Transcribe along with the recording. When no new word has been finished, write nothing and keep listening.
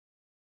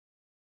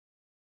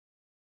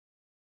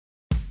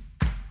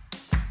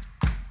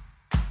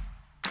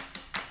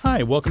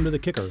Hi, welcome to The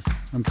Kicker.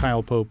 I'm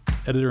Kyle Pope,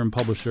 editor and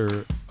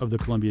publisher of the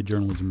Columbia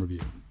Journalism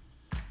Review.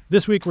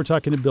 This week we're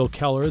talking to Bill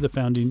Keller, the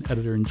founding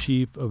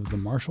editor-in-chief of the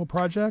Marshall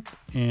Project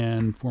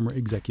and former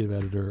executive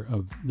editor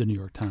of the New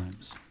York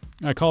Times.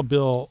 I called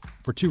Bill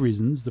for two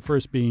reasons. The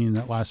first being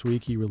that last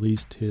week he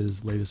released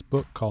his latest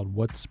book called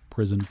What's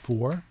Prison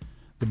For?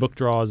 The book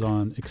draws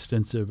on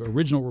extensive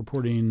original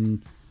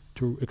reporting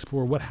to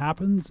explore what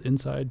happens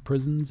inside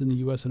prisons in the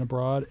U.S. and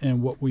abroad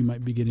and what we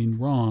might be getting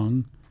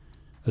wrong,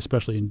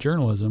 especially in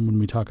journalism, when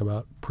we talk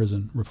about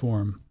prison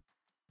reform.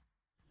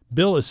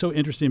 Bill is so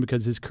interesting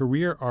because his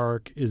career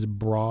arc is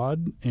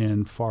broad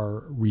and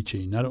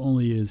far-reaching. Not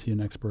only is he an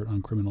expert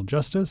on criminal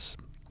justice,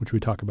 which we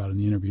talk about in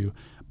the interview,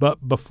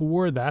 but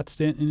before that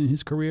stint in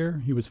his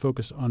career, he was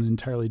focused on an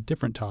entirely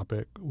different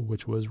topic,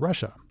 which was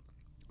Russia.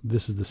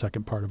 This is the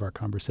second part of our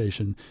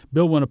conversation.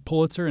 Bill won a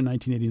Pulitzer in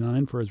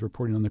 1989 for his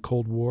reporting on the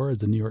Cold War as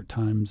the New York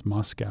Times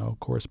Moscow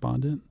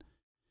correspondent.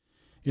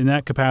 In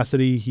that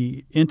capacity,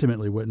 he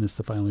intimately witnessed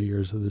the final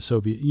years of the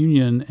Soviet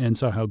Union and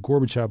saw how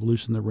Gorbachev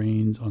loosened the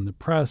reins on the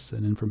press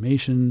and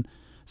information,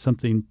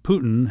 something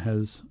Putin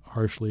has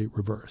harshly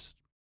reversed.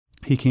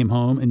 He came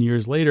home, and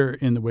years later,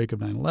 in the wake of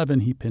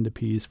 9/11, he penned a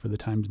piece for the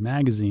Times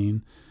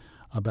Magazine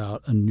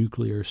about a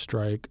nuclear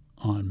strike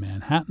on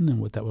Manhattan and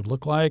what that would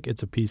look like.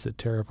 It's a piece that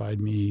terrified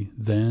me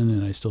then,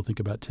 and I still think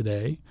about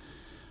today.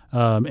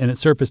 And it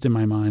surfaced in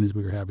my mind as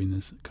we were having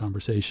this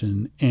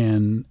conversation,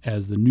 and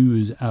as the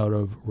news out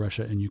of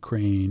Russia and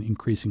Ukraine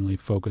increasingly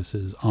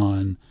focuses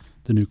on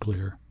the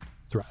nuclear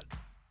threat.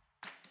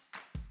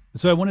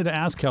 So I wanted to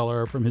ask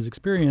Keller, from his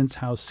experience,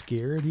 how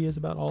scared he is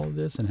about all of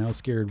this and how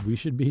scared we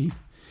should be,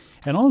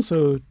 and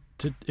also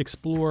to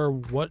explore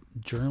what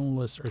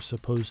journalists are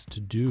supposed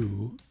to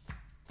do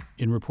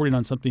in reporting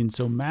on something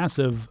so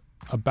massive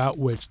about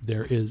which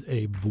there is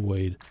a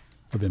void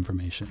of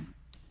information.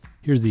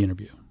 Here's the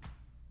interview.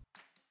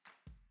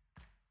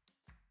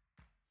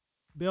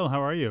 Bill,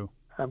 how are you?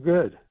 I'm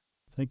good.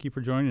 Thank you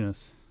for joining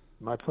us.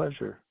 My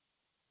pleasure.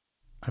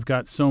 I've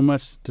got so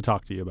much to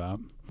talk to you about,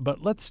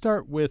 but let's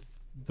start with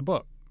the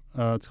book.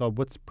 It's called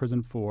What's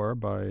Prison For?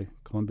 By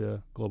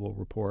Columbia Global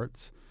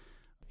Reports.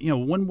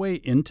 One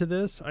way into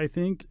this, I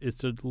think, is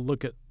to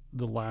look at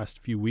the last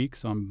few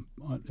weeks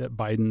at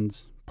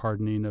Biden's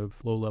pardoning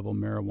of low-level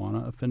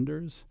marijuana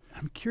offenders.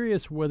 I'm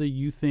curious whether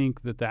you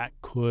think that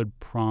could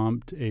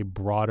prompt a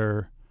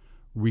broader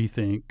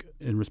rethink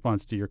in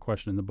response to your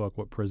question in the book,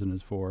 what prison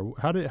is for.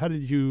 How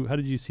did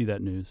you see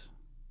that news?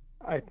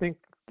 I think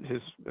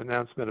his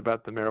announcement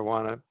about the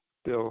marijuana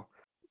bill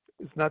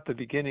is not the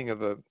beginning of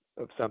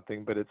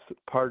something, but it's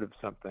part of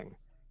something.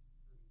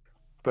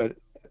 But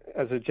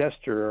as a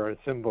gesture or a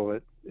symbol,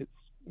 it's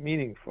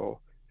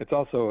meaningful. It's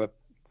also a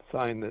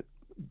sign that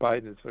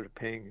Biden is sort of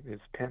paying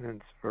his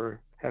penance for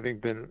having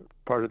been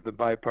part of the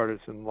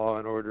bipartisan law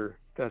and order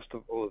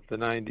festival of the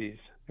 90s.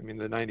 I mean,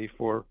 the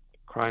 94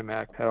 Crime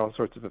Act had all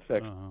sorts of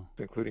effects,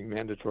 including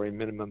mandatory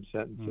minimum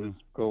sentences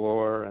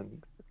galore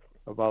and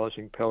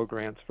abolishing Pell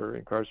Grants for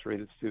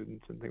incarcerated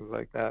students and things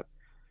like that.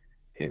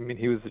 I mean,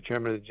 he was the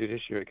chairman of the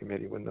Judiciary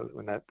Committee when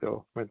that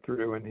bill went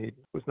through, and he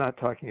was not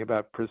talking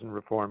about prison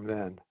reform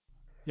then.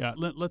 Yeah,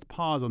 let's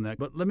pause on that.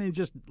 But let me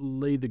just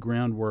lay the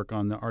groundwork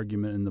on the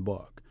argument in the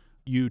book.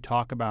 You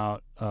talk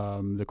about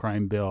the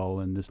crime bill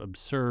and this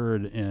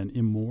absurd and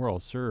immoral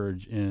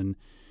surge in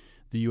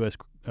the U.S.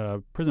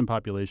 Prison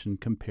population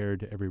compared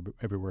to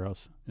everywhere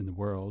else in the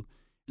world.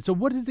 So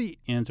what is the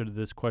answer to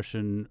this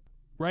question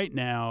right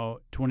now,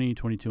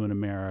 2022 in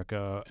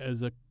America,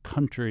 as a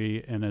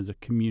country and as a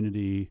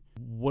community?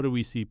 What do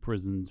we see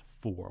prisons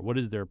for? What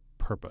is their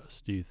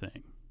purpose, do you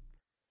think?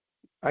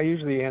 I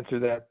usually answer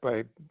that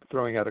by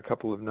throwing out a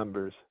couple of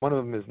numbers. One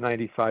of them is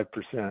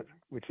 95%,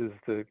 which is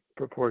the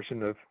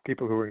proportion of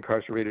people who are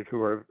incarcerated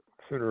who are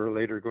sooner or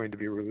later going to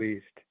be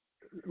released,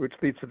 which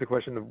leads to the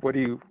question of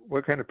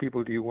what kind of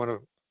people do you want to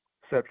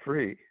set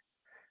free?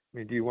 I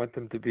mean, do you want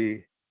them to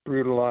be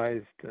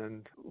brutalized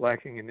and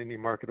lacking in any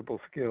marketable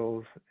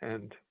skills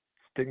and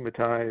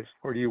stigmatized,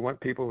 or do you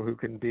want people who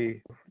can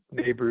be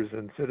neighbors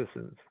and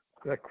citizens?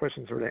 That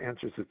question sort of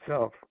answers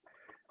itself.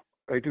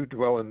 I do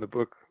dwell in the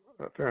book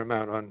a fair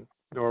amount on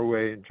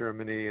Norway and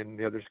Germany and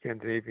the other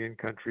Scandinavian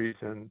countries,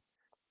 and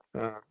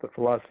the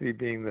philosophy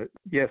being that,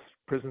 yes,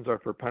 prisons are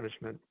for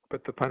punishment,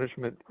 but the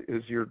punishment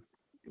is your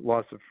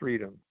loss of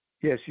freedom.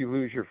 Yes, you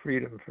lose your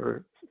freedom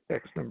for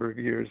X number of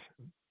years,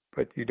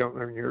 but you don't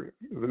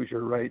lose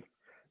your right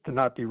to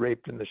not be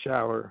raped in the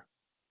shower.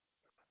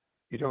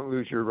 You don't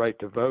lose your right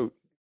to vote.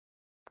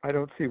 I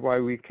don't see why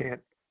we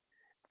can't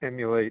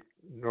emulate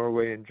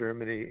Norway and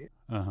Germany.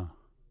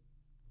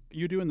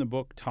 You do in the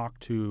book talk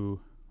to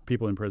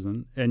people in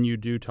prison, and you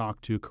do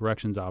talk to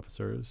corrections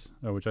officers,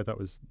 which I thought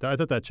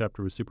that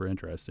chapter was super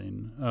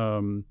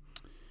interesting.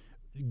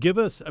 Give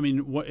us,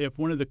 if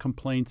one of the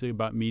complaints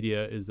about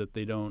media is that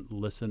they don't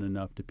listen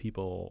enough to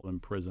people in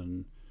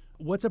prison,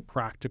 what's a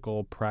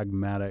practical,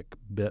 pragmatic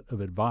bit of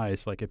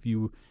advice? Like,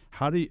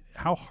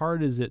 how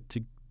hard is it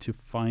to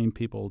find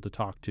people to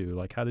talk to?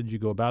 Like, how did you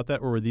go about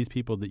that, or were these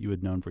people that you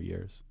had known for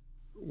years?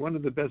 One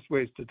of the best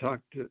ways to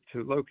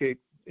locate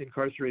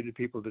incarcerated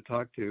people to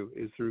talk to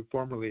is through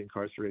formerly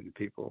incarcerated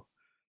people.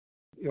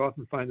 You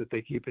often find that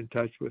they keep in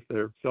touch with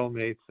their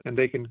cellmates, and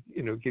they can,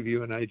 give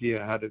you an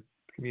idea how to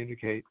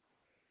communicate.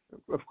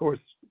 Of course,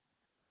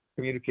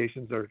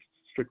 communications are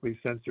strictly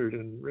censored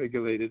and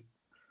regulated,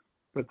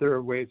 but there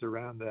are ways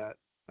around that.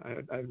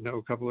 I know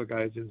a couple of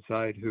guys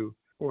inside who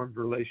formed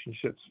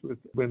relationships with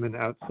women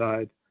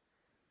outside,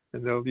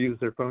 and they'll use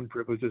their phone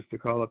privileges to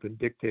call up and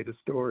dictate a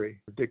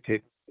story,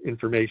 dictate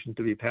information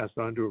to be passed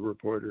on to a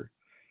reporter.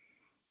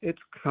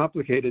 It's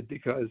complicated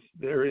because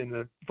they're in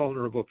a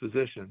vulnerable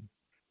position,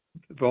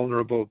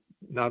 vulnerable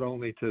not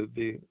only to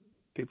the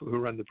people who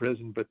run the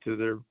prison, but to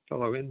their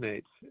fellow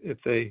inmates. If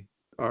they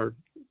are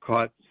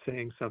caught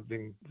saying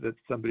something that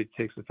somebody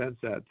takes offense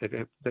at,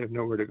 they have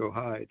nowhere to go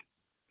hide.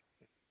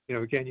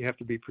 Again, you have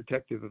to be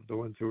protective of the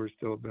ones who are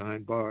still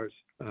behind bars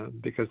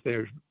because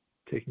they're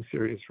taking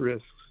serious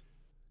risks.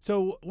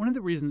 So one of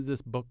the reasons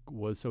this book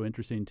was so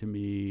interesting to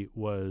me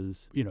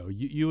was,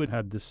 you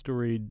had this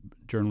storied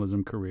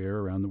journalism career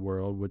around the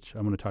world, which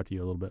I'm going to talk to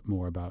you a little bit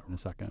more about in a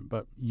second.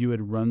 But you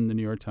had run the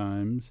New York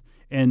Times,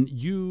 and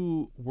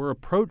you were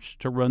approached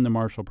to run the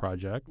Marshall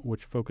Project,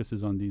 which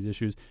focuses on these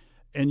issues.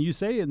 And you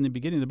say in the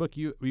beginning of the book,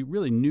 we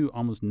really knew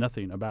almost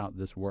nothing about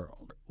this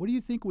world. What do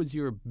you think was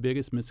your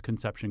biggest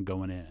misconception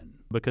going in?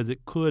 Because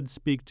it could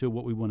speak to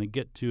what we want to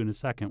get to in a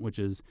second, which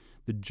is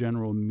the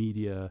general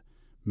media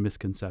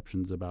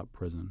misconceptions about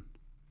prison.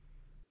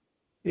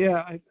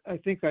 Yeah, I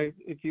think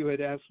if you had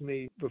asked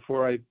me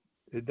before I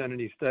had done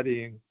any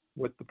studying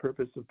what the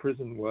purpose of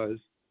prison was,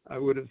 I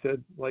would have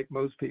said, like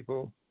most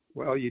people,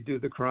 well, you do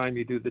the crime,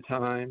 you do the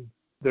time.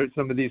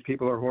 Some of these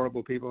people are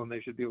horrible people and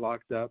they should be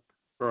locked up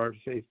for our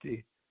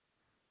safety.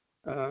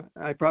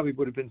 I probably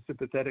would have been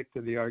sympathetic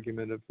to the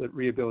argument of that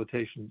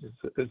rehabilitation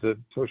is a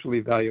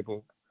socially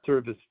valuable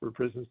service for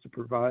prisons to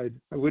provide.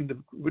 I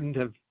wouldn't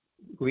have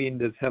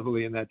leaned as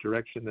heavily in that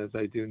direction as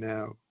I do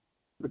now.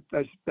 But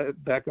I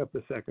should back up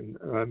a second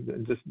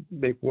and just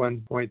make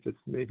one point that's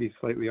maybe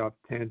slightly off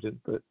tangent.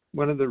 But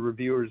one of the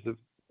reviewers of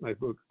my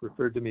book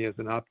referred to me as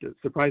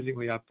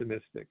surprisingly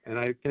optimistic, and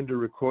I tend to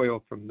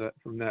recoil from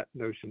that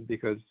notion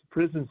because the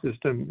prison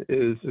system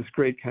is this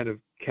great kind of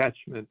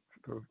catchment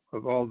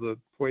of all the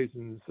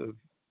poisons of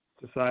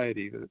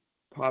society, the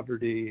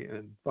poverty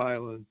and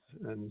violence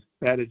and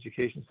bad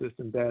education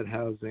system, bad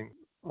housing.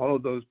 All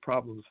of those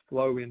problems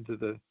flow into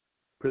the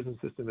prison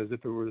system as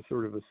if it were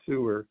sort of a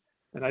sewer.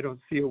 And I don't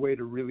see a way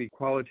to really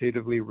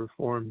qualitatively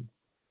reform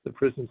the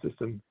prison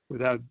system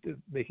without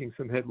making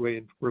some headway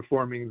in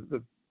reforming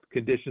the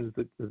conditions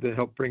that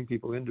help bring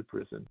people into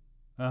prison.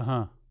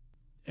 Uh-huh.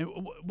 And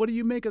what do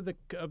you make of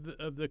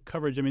the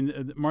coverage? I mean,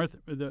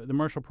 the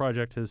Marshall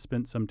Project has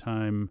spent some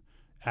time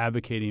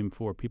advocating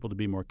for people to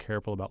be more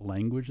careful about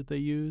language that they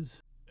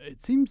use.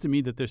 It seems to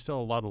me that there's still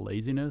a lot of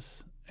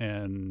laziness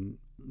and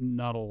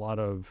not a lot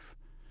of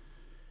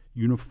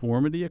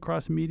uniformity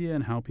across media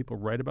and how people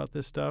write about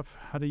this stuff.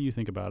 How do you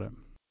think about it?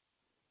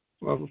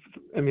 Well,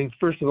 I mean,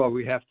 first of all,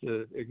 we have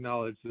to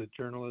acknowledge that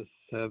journalists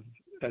have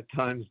at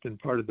times been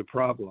part of the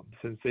problem.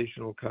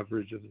 Sensational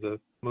coverage of the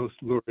most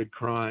lurid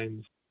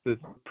crimes, the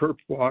perp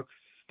walks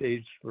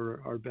staged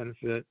for our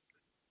benefit.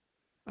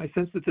 I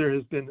sense that there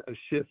has been a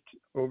shift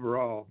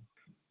overall.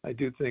 I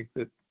do think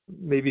that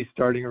maybe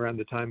starting around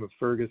the time of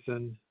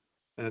Ferguson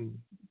and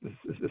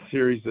a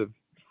series of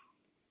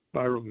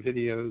viral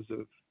videos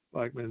of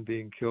black men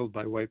being killed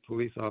by white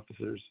police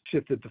officers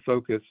shifted the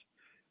focus.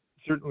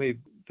 Certainly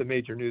the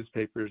major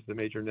newspapers, the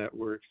major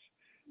networks,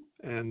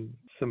 and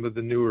some of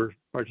the newer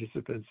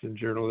participants in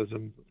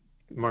journalism,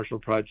 Marshall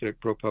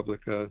Project,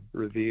 ProPublica,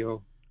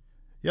 Reveal.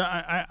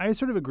 Yeah, I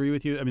sort of agree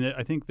with you. I mean,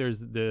 I think there's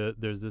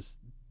this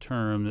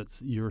term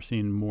you're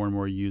seeing more and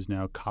more used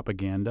now,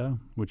 propaganda,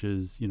 which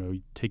is,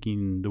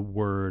 taking the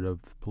word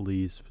of the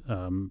police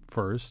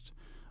first.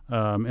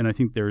 And I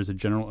think there is a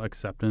general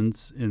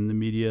acceptance in the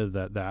media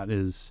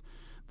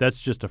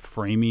that's just a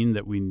framing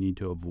that we need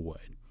to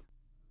avoid.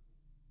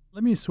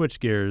 Let me switch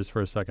gears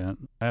for a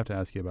second. I have to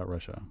ask you about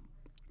Russia.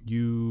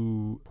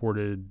 You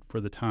reported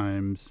for the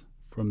Times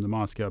from the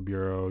Moscow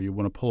Bureau. You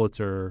won a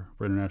Pulitzer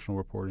for international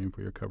reporting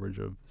for your coverage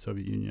of the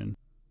Soviet Union.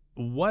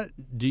 What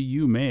do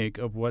you make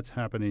of what's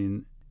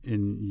happening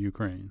in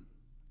Ukraine?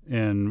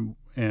 And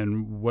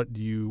where do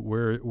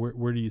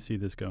you see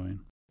this going?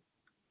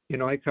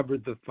 I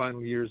covered the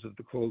final years of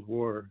the Cold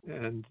War,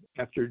 and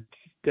after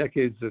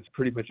decades of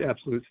pretty much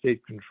absolute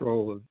state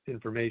control of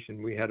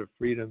information, we had a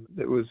freedom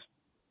that was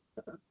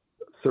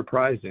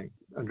surprising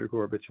under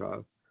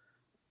Gorbachev,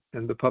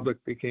 and the public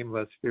became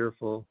less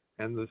fearful,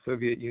 and the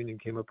Soviet Union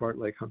came apart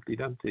like Humpty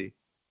Dumpty.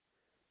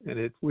 And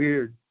it's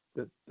weird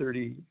that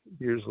 30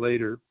 years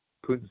later,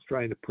 Putin's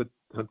trying to put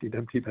Humpty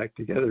Dumpty back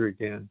together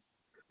again.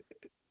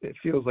 It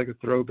feels like a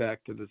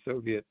throwback to the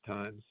Soviet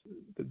times.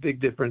 The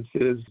big difference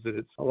is that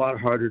it's a lot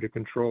harder to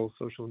control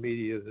social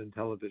media than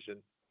television.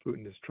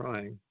 Putin is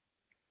trying.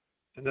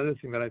 Another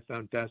thing that I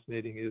found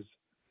fascinating is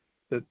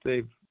that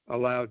they've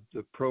allowed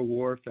the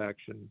pro-war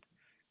faction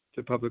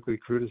to publicly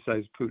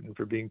criticize Putin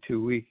for being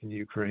too weak in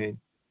Ukraine.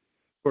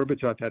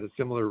 Gorbachev had a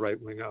similar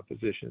right-wing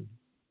opposition.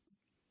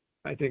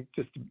 I think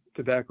just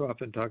to back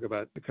off and talk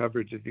about the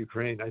coverage of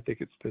Ukraine, I think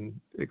it's been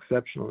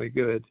exceptionally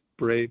good,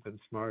 brave, and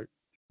smart.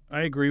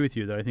 I agree with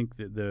you that I think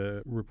that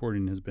the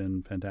reporting has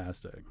been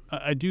fantastic.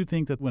 I do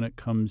think that when it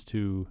comes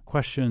to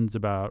questions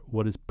about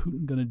what is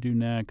Putin going to do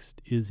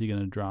next, is he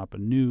going to drop a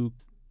nuke,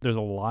 there's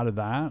a lot of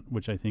that,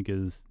 which I think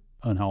is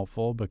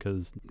unhelpful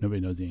because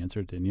nobody knows the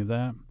answer to any of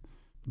that.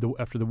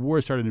 After the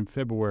war started in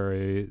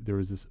February, there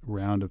was this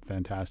round of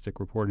fantastic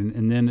reporting,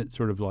 and then it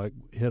sort of like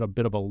hit a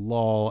bit of a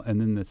lull, and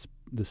then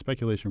the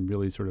speculation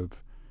really sort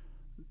of,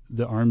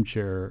 the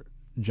armchair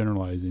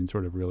generalizing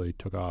sort of really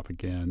took off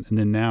again. And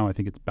then now I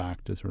think it's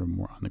back to sort of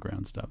more on the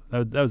ground stuff.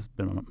 That was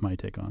been my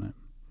take on it.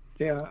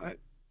 Yeah,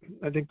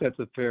 I think that's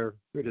a fair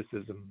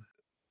criticism.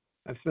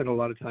 I've spent a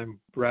lot of time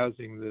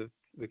browsing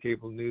the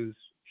cable news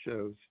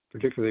shows,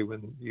 particularly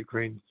when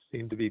Ukraine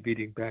seemed to be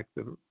beating back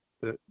the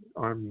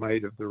armed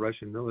might of the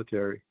Russian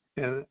military.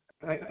 And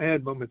I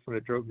had moments when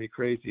it drove me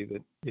crazy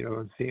that,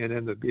 on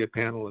CNN there'd be a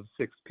panel of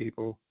 6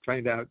 people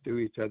trying to outdo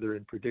each other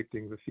in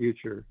predicting the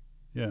future.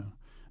 Yeah.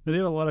 They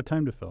had a lot of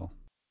time to fill.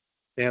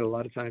 They had a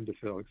lot of time to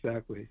fill,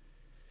 exactly.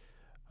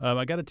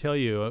 I got to tell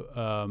you,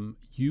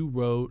 you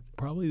wrote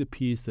probably the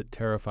piece that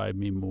terrified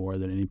me more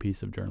than any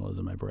piece of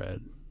journalism I've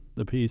read.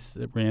 The piece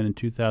that ran in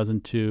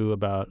 2002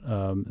 about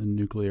a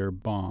nuclear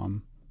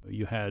bomb.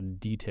 You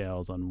had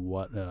details on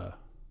what a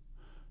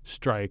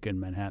strike in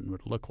Manhattan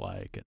would look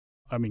like.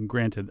 I mean,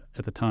 granted,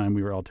 at the time,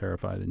 we were all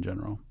terrified in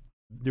general.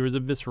 There was a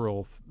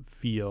visceral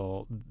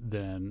feel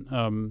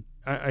then.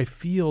 I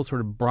feel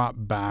sort of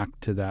brought back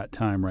to that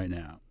time right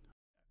now.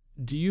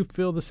 Do you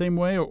feel the same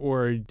way,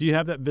 or do you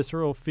have that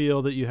visceral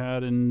feel that you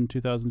had in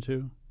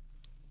 2002?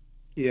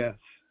 Yes,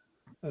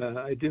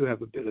 I do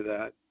have a bit of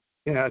that.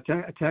 Yeah,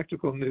 a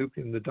tactical nuke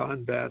in the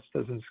Donbass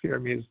doesn't scare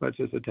me as much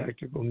as a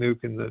tactical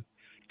nuke in the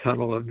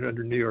tunnel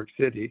under New York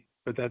City,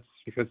 but that's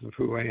because of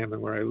who I am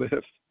and where I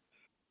live.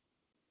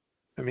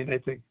 I mean, I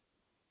think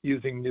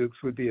using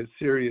nukes would be a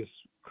serious,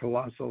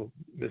 colossal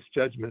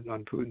misjudgment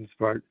on Putin's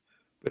part,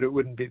 but it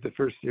wouldn't be the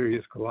first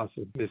serious,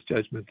 colossal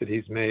misjudgment that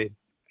he's made.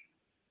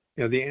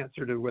 The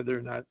answer to whether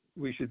or not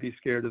we should be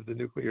scared of the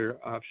nuclear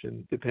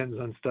option depends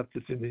on stuff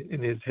that's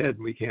in his head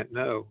and we can't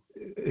know.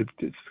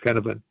 It's kind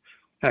of an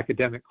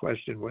academic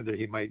question whether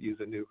he might use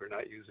a nuke or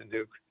not use a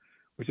nuke,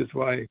 which is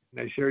why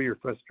I share your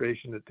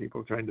frustration at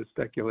people trying to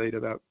speculate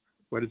about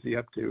what is he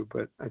up to,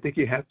 but I think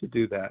you have to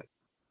do that.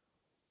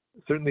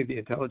 Certainly the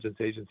intelligence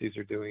agencies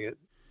are doing it.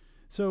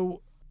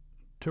 So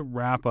to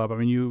wrap up, I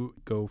mean, you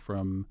go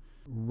from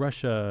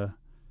Russia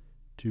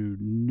to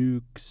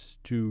nukes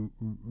to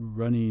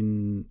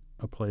running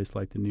a place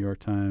like the New York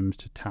Times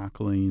to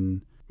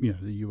tackling,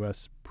 the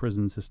U.S.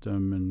 prison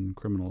system and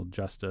criminal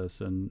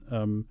justice. And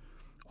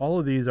all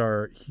of these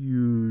are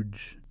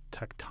huge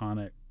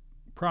tectonic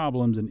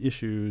problems and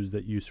issues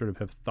that you sort of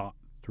have thought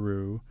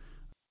through.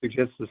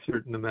 Suggests a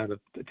certain amount of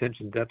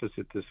attention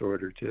deficit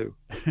disorder, too.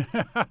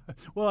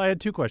 Well, I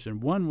had 2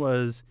 questions. One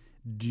was,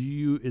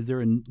 is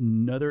there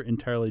another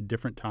entirely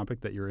different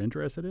topic that you're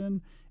interested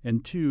in?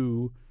 And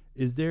 2,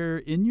 is there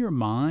in your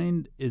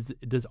mind,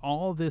 does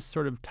all this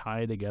sort of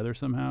tie together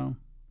somehow?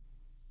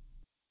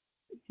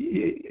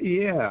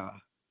 Yeah.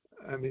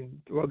 I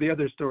mean, well, the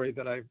other story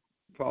that I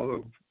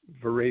follow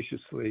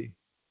voraciously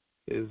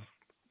is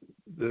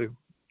the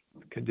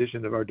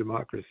condition of our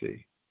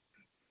democracy,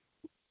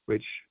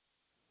 which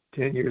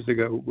 10 years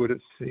ago would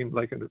have seemed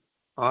like an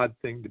odd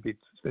thing to be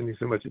spending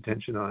so much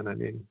attention on. I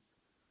mean,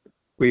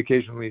 we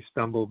occasionally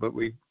stumble, but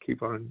we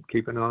keep on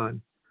keeping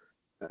on.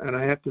 And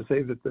I have to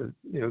say that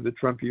the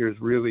Trump years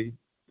really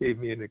gave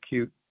me an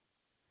acute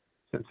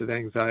sense of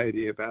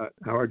anxiety about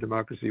how our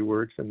democracy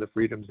works and the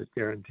freedoms it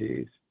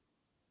guarantees.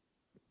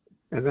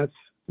 And that's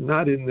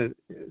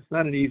it's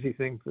not an easy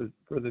thing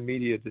for the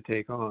media to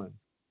take on.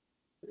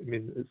 I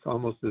mean, it's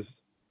almost as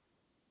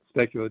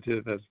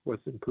speculative as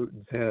what's in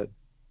Putin's head.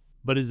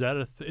 But is that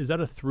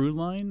a through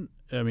line?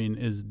 I mean,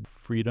 is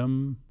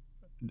freedom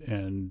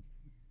and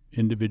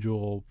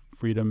individual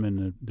freedom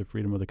and the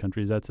freedom of the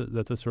country, that's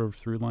a sort of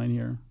through line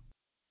here?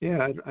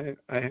 Yeah,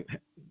 I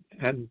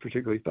hadn't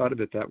particularly thought of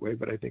it that way,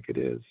 but I think it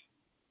is.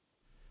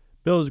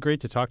 Bill, it was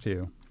great to talk to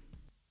you.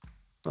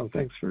 Well,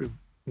 thanks for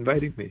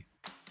inviting me.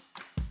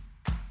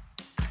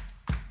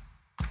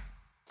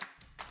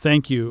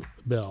 Thank you,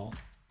 Bill.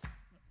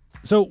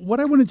 So what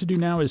I wanted to do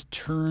now is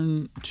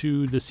turn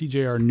to the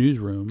CJR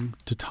newsroom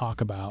to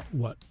talk about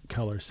what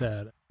Keller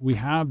said. We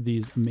have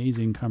these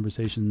amazing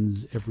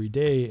conversations every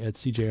day at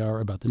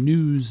CJR about the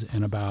news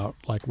and about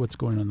like what's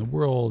going on in the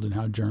world and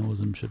how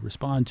journalism should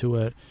respond to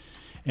it.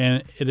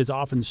 And it has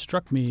often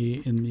struck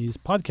me in these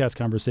podcast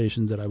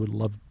conversations that I would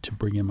love to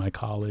bring in my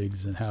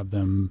colleagues and have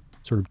them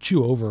sort of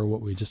chew over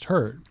what we just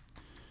heard.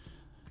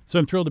 So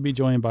I'm thrilled to be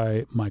joined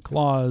by Mike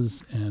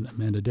Laws and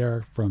Amanda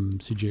Derrick from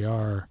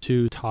CJR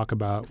to talk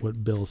about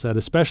what Bill said,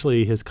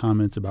 especially his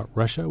comments about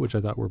Russia, which I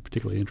thought were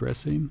particularly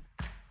interesting.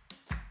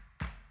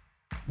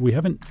 We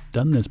haven't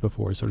done this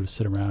before, sort of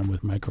sit around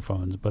with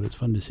microphones, but it's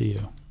fun to see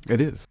you.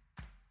 It is.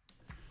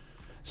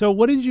 So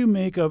what did you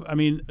make of, I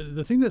mean,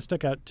 the thing that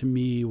stuck out to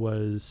me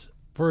was,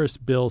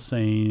 first Bill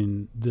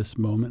saying this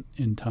moment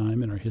in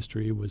time in our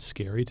history was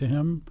scary to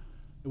him.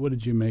 What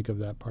did you make of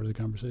that part of the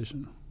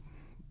conversation?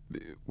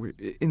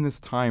 In this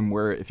time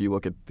where, if you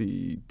look at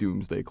the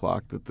doomsday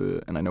clock,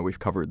 and I know we've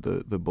covered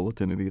the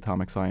bulletin of the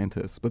atomic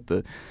scientists, but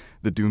the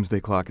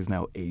doomsday clock is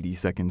now 80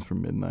 seconds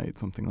from midnight,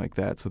 something like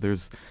that. So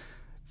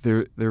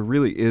there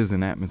really is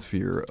an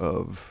atmosphere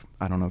of,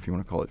 I don't know if you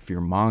want to call it fear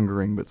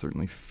mongering, but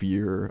certainly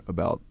fear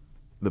about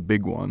the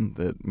big one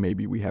that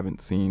maybe we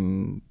haven't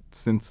seen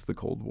since the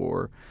Cold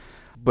War.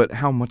 But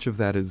how much of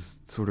that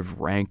is sort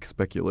of rank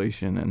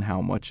speculation and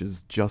how much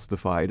is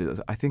justified is,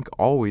 I think,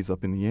 always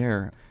up in the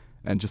air.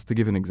 And just to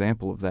give an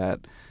example of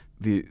that,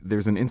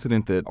 there's an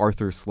incident that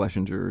Arthur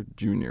Schlesinger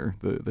Jr.,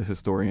 the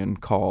historian,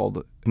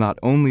 called not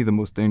only the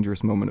most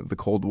dangerous moment of the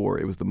Cold War,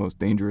 it was the most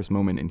dangerous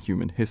moment in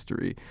human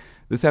history.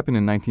 This happened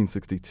in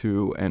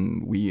 1962,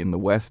 and we in the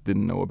West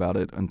didn't know about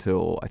it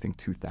until, I think,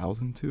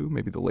 2002,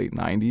 maybe the late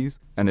 90s.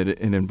 And it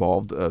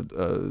involved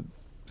a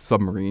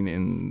submarine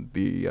in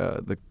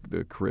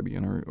the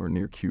Caribbean or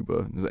near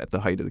Cuba. It was at the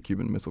height of the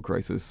Cuban Missile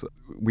Crisis.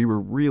 We were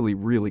really,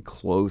 really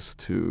close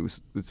to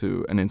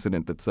an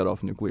incident that set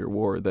off nuclear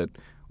war that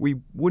we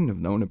wouldn't have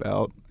known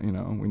about.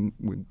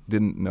 We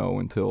didn't know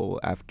until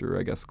after,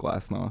 I guess,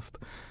 Glasnost.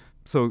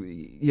 So,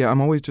 yeah, I'm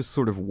always just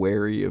sort of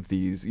wary of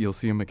these. You'll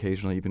see them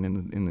occasionally even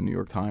in the New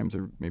York Times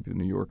or maybe the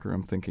New Yorker.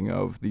 I'm thinking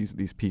of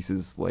these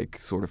pieces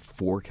like sort of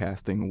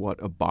forecasting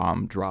what a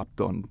bomb dropped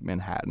on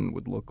Manhattan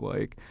would look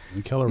like.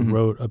 And Keller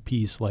wrote a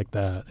piece like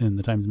that in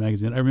the Times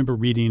Magazine. I remember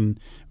reading,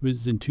 it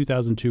was in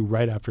 2002,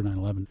 right after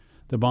 9/11.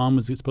 The bomb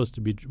was going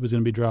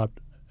to be dropped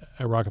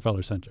at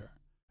Rockefeller Center.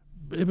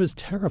 It was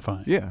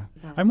terrifying. Yeah.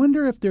 I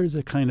wonder if there's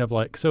a kind of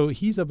so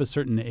he's of a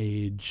certain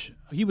age.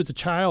 He was a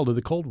child of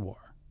the Cold War.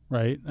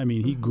 Right? I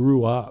mean, he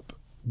grew up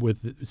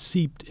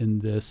seeped in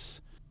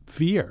this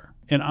fear.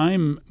 And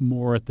I'm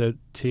more at the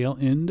tail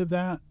end of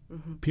that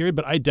period.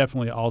 But I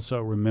definitely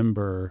also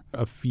remember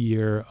a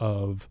fear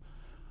of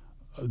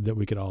that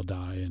we could all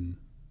die in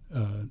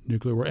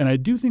nuclear war. And I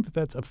do think that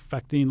that's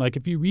affecting,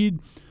 if you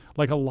read,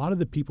 a lot of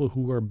the people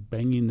who are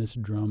banging this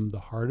drum the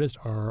hardest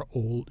are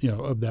old,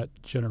 of that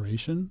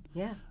generation.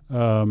 Yeah.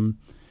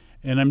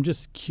 And I'm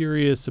just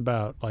curious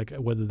about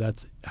whether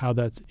how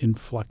that's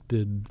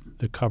inflected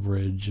the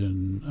coverage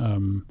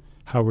and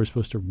how we're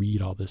supposed to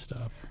read all this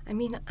stuff. I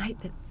mean,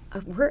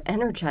 we're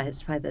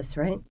energized by this,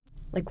 right?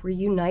 We're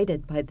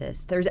united by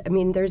this. There's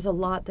a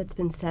lot that's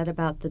been said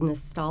about the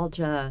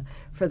nostalgia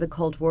for the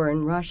Cold War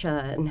in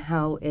Russia and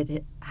how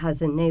it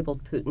has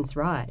enabled Putin's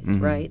rise,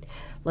 right?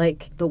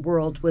 The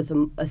world was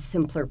a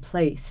simpler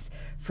place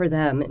for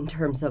them in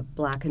terms of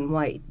black and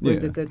white. We're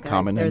the good guys.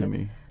 Common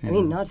enemy.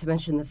 Not to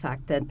mention the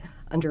fact that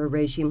under a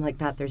regime like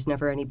that, there's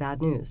never any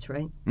bad news,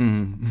 right?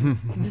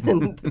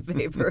 And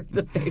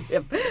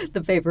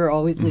the paper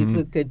always leads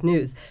with good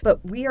news. But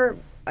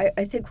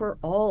I think we're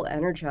all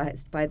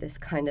energized by this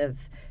kind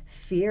of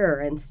fear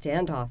and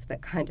standoff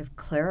that kind of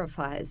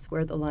clarifies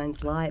where the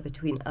lines lie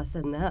between us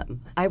and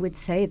them. I would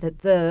say that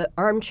the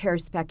armchair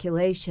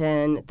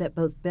speculation that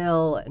both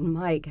Bill and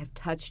Mike have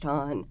touched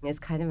on is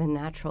kind of a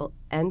natural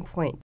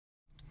endpoint.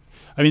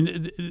 I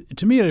mean,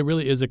 to me, it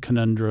really is a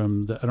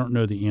conundrum that I don't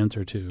know the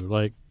answer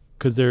to.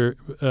 Because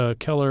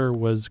Keller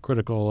was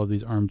critical of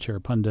these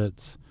armchair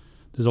pundits.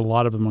 There's a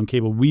lot of them on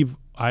cable.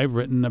 I've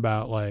written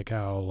about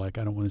how I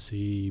don't want to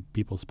see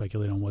people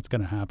speculate on what's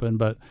going to happen,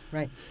 but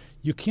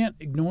you can't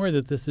ignore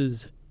that this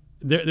is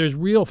there's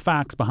real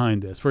facts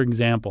behind this. For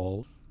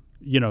example,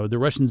 the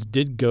Russians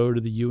did go to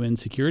the UN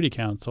Security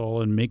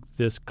Council and make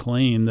this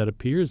claim that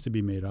appears to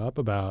be made up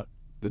about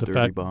the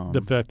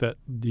fact that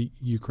the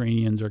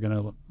Ukrainians are going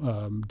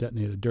to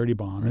detonate a dirty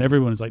bomb, and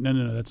everyone is like,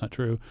 no, that's not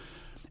true.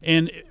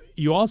 And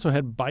you also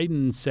had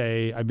Biden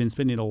say, I've been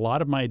spending a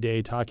lot of my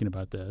day talking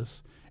about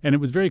this. And it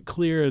was very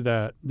clear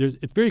that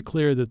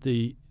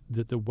the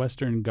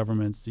Western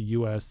governments, the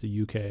U.S.,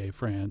 the UK,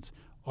 France,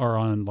 are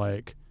on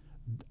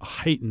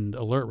heightened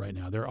alert right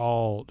now. They're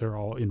all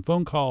in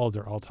phone calls.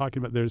 They're all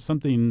talking about. There's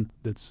something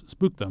that's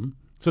spooked them.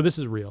 So this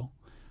is real.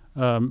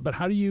 But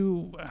how do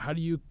you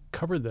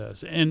cover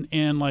this? And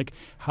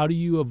how do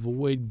you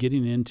avoid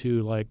getting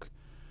into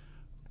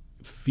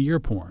fear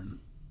porn?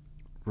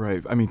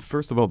 Right. I mean,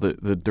 first of all,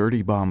 the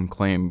dirty bomb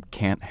claim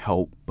can't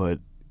help but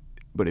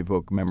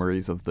evoke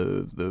memories of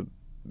the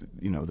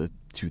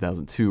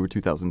 2002 or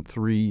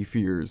 2003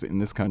 fears in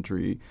this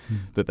country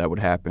that would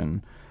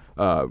happen,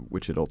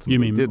 which it ultimately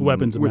didn't. You mean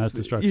weapons of mass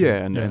destruction? Yeah,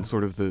 and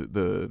sort of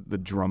the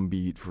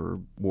drumbeat for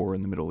war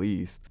in the Middle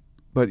East.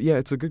 But yeah,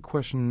 it's a good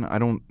question. I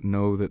don't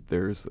know that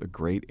there's a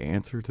great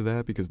answer to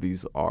that because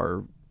these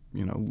are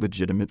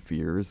legitimate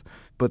fears.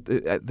 But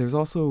there's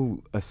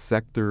also a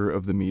sector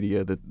of the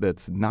media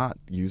that's not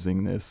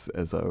using this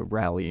as a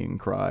rallying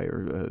cry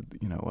or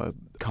a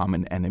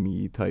common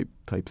enemy type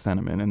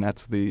sentiment, and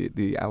that's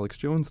the Alex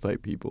Jones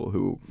type people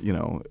who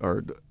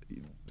are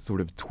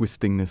sort of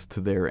twisting this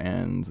to their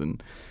ends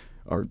and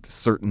are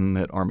certain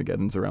that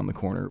Armageddon's around the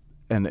corner.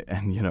 And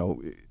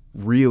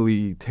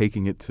really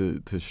taking it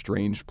to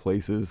strange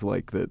places,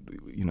 like that,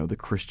 the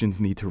Christians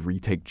need to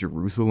retake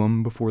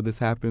Jerusalem before this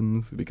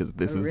happens because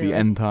this is the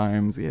end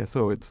times. Yeah,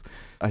 so it's,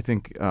 I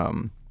think,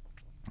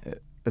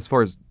 as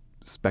far as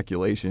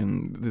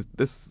speculation,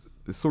 this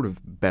is sort of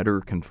better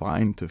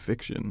confined to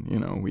fiction.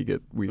 We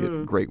get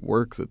great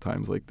works at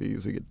times like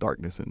these. We get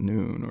Darkness at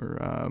Noon,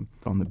 or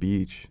On the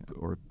Beach,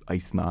 or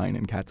Ice Nine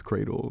and Cat's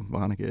Cradle,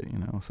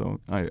 Vonnegut. So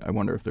I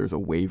wonder if there's a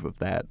wave of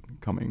that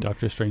coming.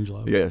 Dr.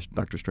 Strangelove. Yeah,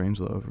 Dr.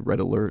 Strangelove,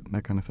 Red Alert,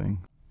 that kind of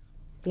thing.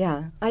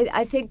 Yeah,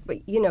 I think,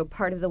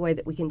 part of the way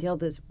that we can deal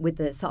with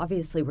this,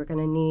 obviously we're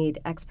going to need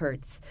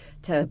experts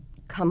to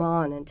come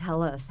on and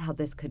tell us how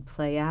this could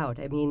play out.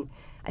 I mean,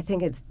 I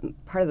think it's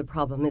part of the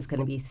problem is going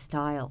to be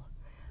style.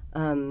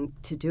 To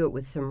do it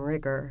with some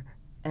rigor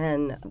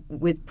and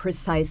with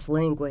precise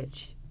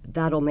language,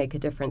 that'll make a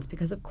difference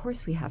because, of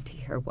course, we have to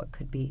hear what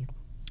could be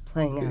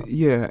playing out.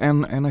 Yeah,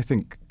 and I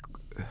think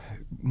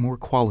more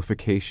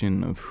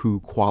qualification of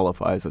who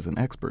qualifies as an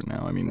expert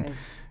now. I mean,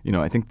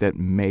 right. I think that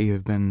may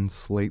have been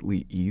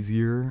slightly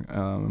easier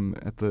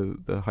at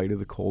the height of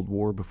the Cold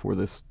War before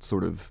this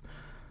sort of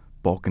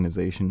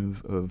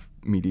balkanization of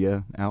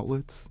media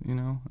outlets,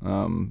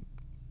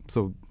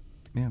 So,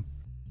 yeah.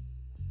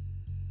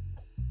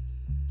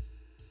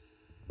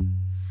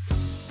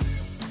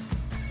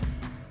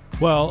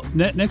 Well,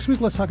 next week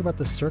let's talk about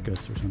the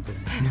circus or something.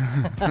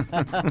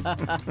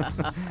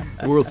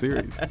 World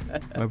Series.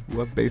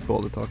 We'll have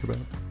baseball to talk about.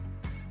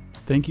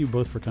 Thank you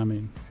both for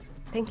coming.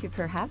 Thank you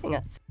for having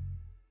us.